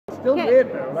still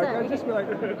weird though. Like, I'd just be like...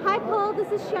 Hi Paul,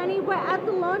 this is Shanny. We're at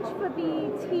the launch for the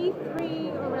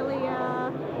T3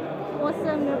 Aurelia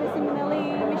awesome Nervous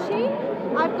Simonelli machine.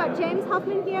 I've got James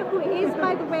Hoffman here, who is,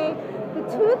 by the way, the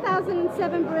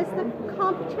 2007 Barista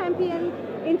Comp Champion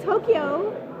in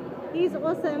Tokyo. He's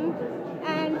awesome.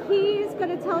 And he's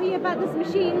going to tell you about this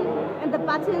machine and the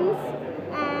buttons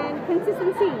and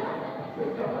consistency.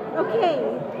 Okay,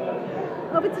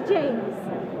 over to James.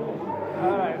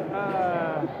 Alright,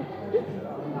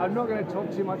 I'm not going to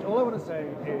talk too much. All I want to say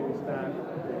is that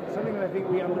something that I think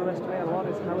we underestimate a lot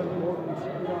is how important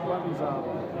buttons are.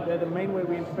 They're the main way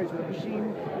we interface with the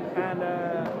machine, and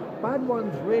bad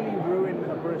ones really ruin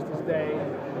a barista's day.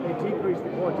 They decrease the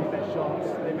quality of their shots,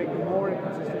 they make them more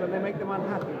inconsistent, and they make them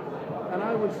unhappy. And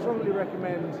I would strongly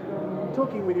recommend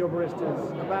talking with your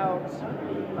baristas about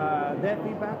their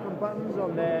feedback on buttons,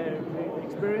 on their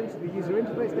experience, the user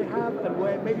interface they have, and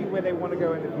maybe where they want to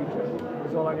go in the future,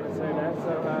 is all I'm going to say there.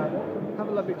 So have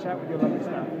a lovely chat with your lovely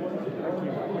staff. Thank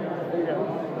you. There you go.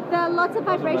 There are lots of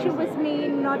vibration with me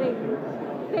nodding.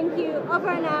 Thank you. Over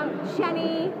and out.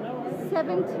 Shanny,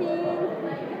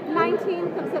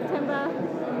 19th of September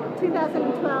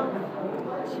 2012.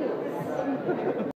 Cheers.